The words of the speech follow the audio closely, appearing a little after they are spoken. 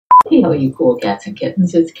Hey, all you cool cats and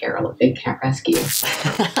kittens, it's Carol at Big Cat Rescue.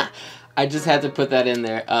 I just had to put that in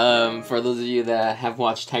there for those of you that have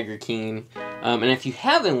watched Tiger King. And if you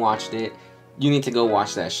haven't watched it, you need to go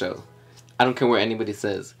watch that show. I don't care what anybody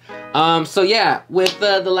says. So yeah, with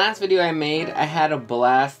the last video I made, I had a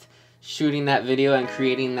blast shooting that video and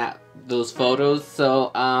creating those photos. So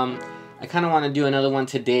I kind of want to do another one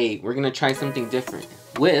today. We're going to try something different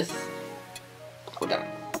with... Hold on.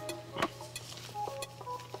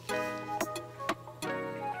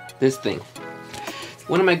 This thing.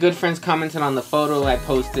 One of my good friends commented on the photo I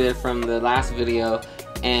posted from the last video,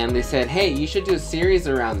 and they said, hey, you should do a series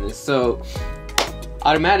around this. So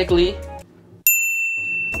automatically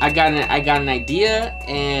I got an idea,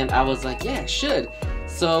 and I was like, yeah, I should.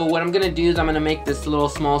 So what I'm gonna do is I'm gonna make this little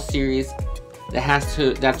small series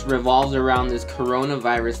that revolves around this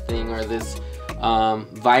coronavirus thing, or this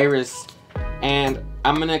virus, and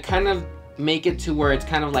I'm gonna kind of make it to where it's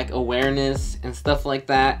kind of like awareness and stuff like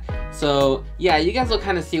that. So yeah, you guys will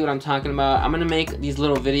kind of see what I'm talking about. I'm gonna make these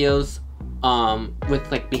little videos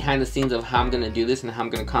with like behind the scenes of how I'm gonna do this and how I'm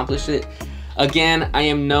gonna accomplish it. Again, I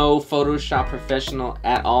am no Photoshop professional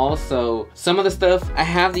at all, so some of the stuff, I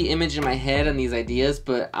have the image in my head and these ideas,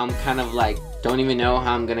 but I'm kind of like, don't even know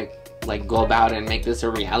how I'm gonna like go about it and make this a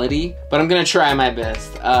reality, but I'm gonna try my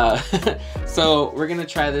best. So we're gonna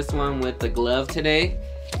try this one with the glove today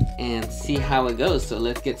and see how it goes, so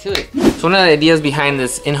let's get to it. So one of the ideas behind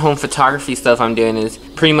this in-home photography stuff I'm doing is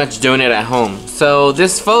pretty much doing it at home. So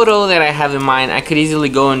this photo that I have in mind, I could easily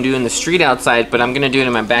go and do in the street outside, but I'm gonna do it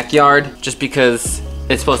in my backyard just because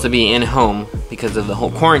it's supposed to be in-home because of the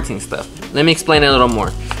whole quarantine stuff. Let me explain it a little more.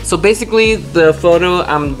 So basically the photo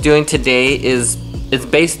I'm doing today is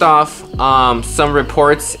based off some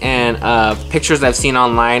reports and pictures I've seen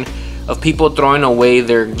online of people throwing away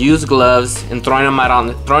their used gloves and throwing them on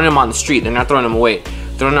the street. They're not throwing them away,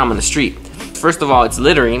 throwing them on the street. First of all, it's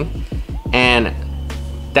littering, and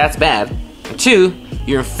that's bad. And two,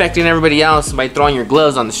 you're infecting everybody else by throwing your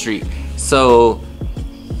gloves on the street. So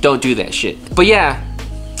don't do that shit. But yeah,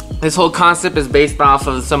 this whole concept is based off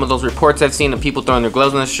of some of those reports I've seen of people throwing their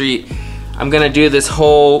gloves on the street. I'm gonna do this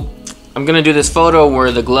photo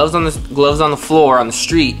where the gloves on the floor on the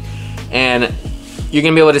street, and you're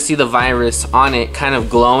gonna be able to see the virus on it kind of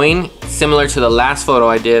glowing, similar to the last photo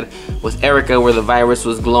I did with Erica where the virus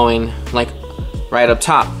was glowing like right up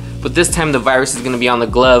top. But this time the virus is gonna be on the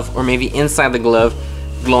glove, or maybe inside the glove,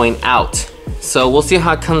 glowing out. So we'll see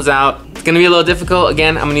how it comes out. It's gonna be a little difficult.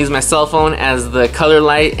 Again, I'm gonna use my cell phone as the color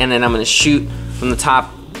light, and then I'm gonna shoot from the top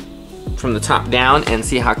down and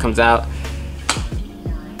see how it comes out.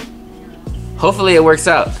 Hopefully it works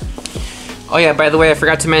out. Oh yeah, by the way, I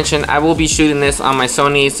forgot to mention, I will be shooting this on my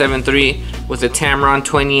SONY a7iii III with a Tamron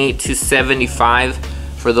 28-75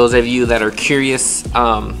 for those of you that are curious.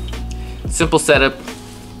 Simple setup,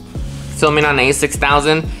 filming on the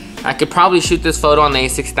a6000. I could probably shoot this photo on the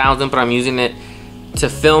a6000, but I'm using it to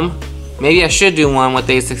film. Maybe I should do one with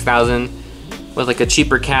the a6000 with like a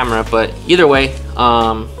cheaper camera, but either way,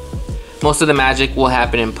 most of the magic will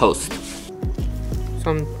happen in post.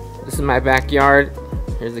 So this is my backyard.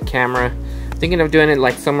 Here's the camera. Thinking of doing it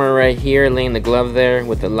like somewhere right here, laying the glove there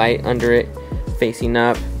with the light under it, facing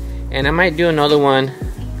up. And I might do another one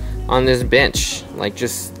on this bench, like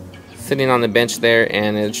just sitting on the bench there,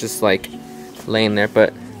 and it's just like laying there,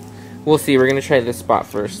 but we'll see. We're gonna try this spot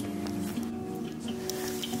first.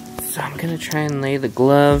 So I'm gonna try and lay the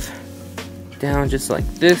glove down just like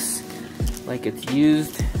this, like it's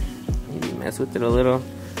used. Maybe mess with it a little,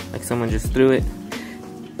 like someone just threw it.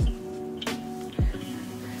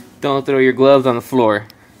 Don't throw your gloves on the floor.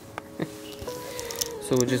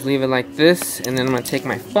 So we'll just leave it like this, and then I'm gonna take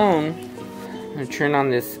my phone and turn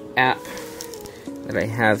on this app that I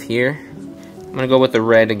have here. I'm gonna go with the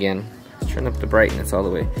red again. Let's turn up the brightness all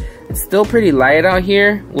the way. It's still pretty light out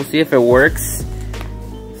here. We'll see if it works.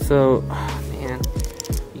 So, oh man,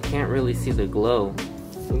 you can't really see the glow.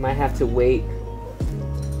 We might have to wait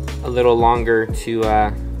a little longer to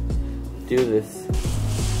do this.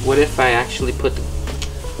 What if I actually put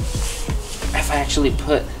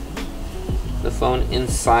the phone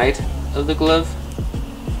inside of the glove?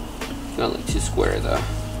 It's gonna look too square though.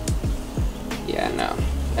 Yeah, no,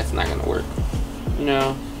 that's not gonna work.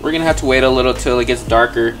 No, we're gonna have to wait a little till it gets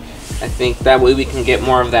darker. I think that way we can get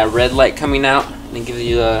more of that red light coming out and give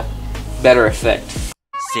you a better effect.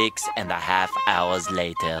 6.5 hours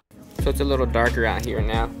later. So it's a little darker out here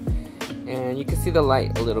now, and you can see the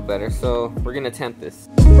light a little better, so we're gonna attempt this.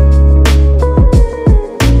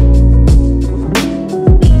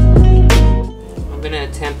 I'm gonna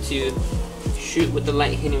attempt to shoot with the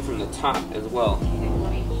light hitting from the top as well.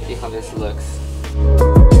 See how this looks.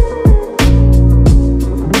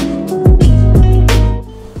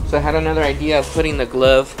 had another idea of putting the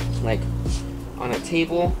glove like on a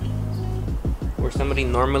table where somebody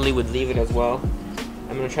normally would leave it as well.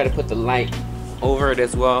 I'm gonna try to put the light over it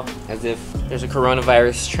as well, as if there's a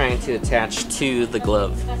coronavirus trying to attach to the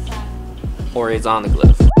glove or is on the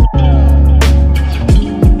glove.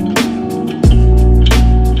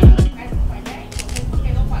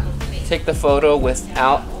 Take the photo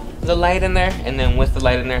without the light in there and then with the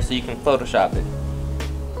light in there so you can Photoshop it.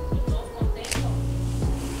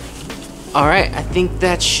 Alright, I think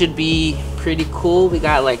that should be pretty cool. We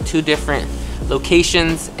got like 2 different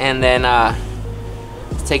locations, and then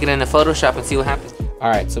let's take it into Photoshop and see what happens.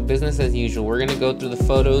 Alright, so business as usual. We're gonna go through the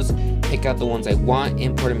photos, pick out the ones I want,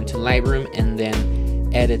 import them into Lightroom, and then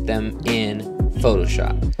edit them in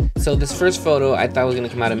Photoshop. So this first photo I thought was gonna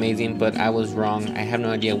come out amazing, but I was wrong. I have no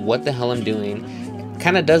idea what the hell I'm doing.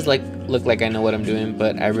 Kind of does look like I know what I'm doing,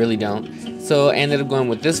 but I really don't. So I ended up going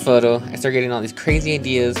with this photo. I started getting all these crazy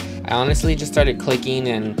ideas. I honestly just started clicking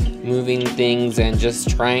and moving things and just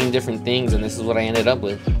trying different things, and this is what I ended up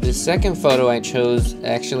with. The second photo I chose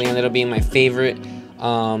actually ended up being my favorite.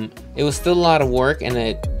 It was still a lot of work and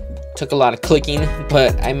it took a lot of clicking,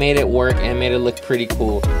 but I made it work and made it look pretty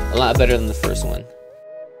cool. A lot better than the first one.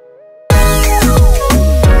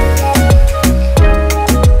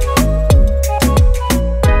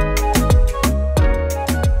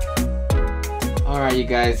 Alright you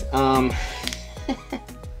guys,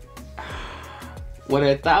 what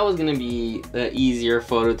I thought was gonna be the easier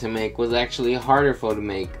photo to make was actually a harder photo to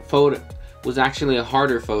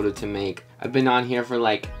make. I've been on here for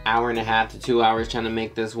like 1.5 to 2 hours trying to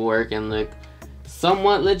make this work and look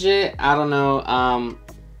somewhat legit. I don't know.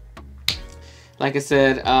 Like I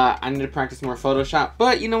said, I need to practice more Photoshop.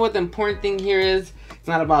 But you know what the important thing here is? It's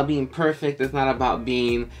not about being perfect. It's not about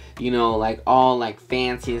being, you know, like all like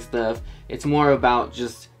fancy and stuff. It's more about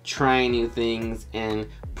just trying new things and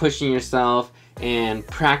pushing yourself and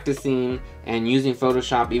practicing and using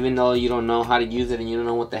Photoshop even though you don't know how to use it and you don't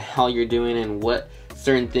know what the hell you're doing and what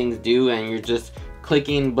certain things do, and you're just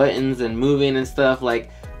clicking buttons and moving and stuff. Like,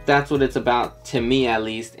 that's what it's about to me at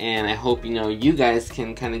least, and I hope, you know, you guys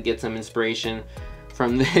can kind of get some inspiration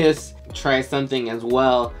from this. Try something as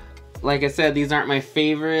well. Like I said, these aren't my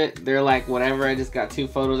favorite. They're like whatever. I just got 2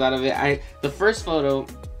 photos out of it. The first photo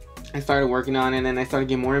I started working on, and then I started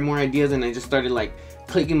getting more and more ideas, and I just started like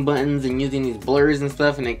clicking buttons and using these blurs and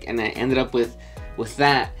stuff, and I ended up with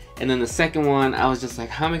that. And then the second one, I was just like,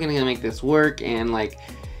 how am I gonna make this work? And like,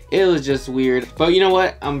 it was just weird. But you know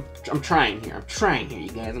what? I'm trying here. I'm trying here, you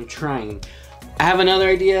guys. I'm trying. I have another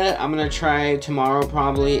idea. I'm gonna try tomorrow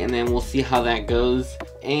probably, and then we'll see how that goes.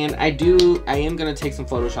 And I am gonna take some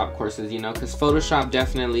Photoshop courses, you know, because Photoshop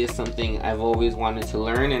definitely is something I've always wanted to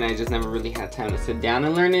learn, and I just never really had time to sit down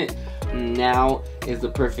and learn it. Now is the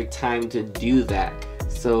perfect time to do that.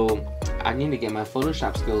 So I need to get my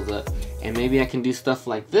Photoshop skills up, and maybe I can do stuff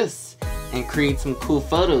like this and create some cool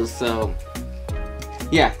photos. So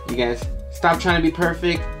yeah, you guys, stop trying to be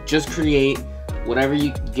perfect. Just create whatever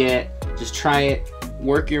you get. Just try it.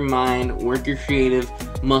 Work your mind, work your creative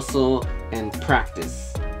muscle, and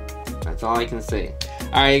practice. That's all I can say.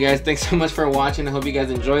 Alright you guys, thanks so much for watching. I hope you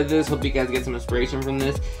guys enjoyed this. Hope you guys get some inspiration from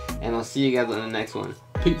this, and I'll see you guys on the next one.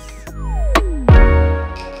 Peace.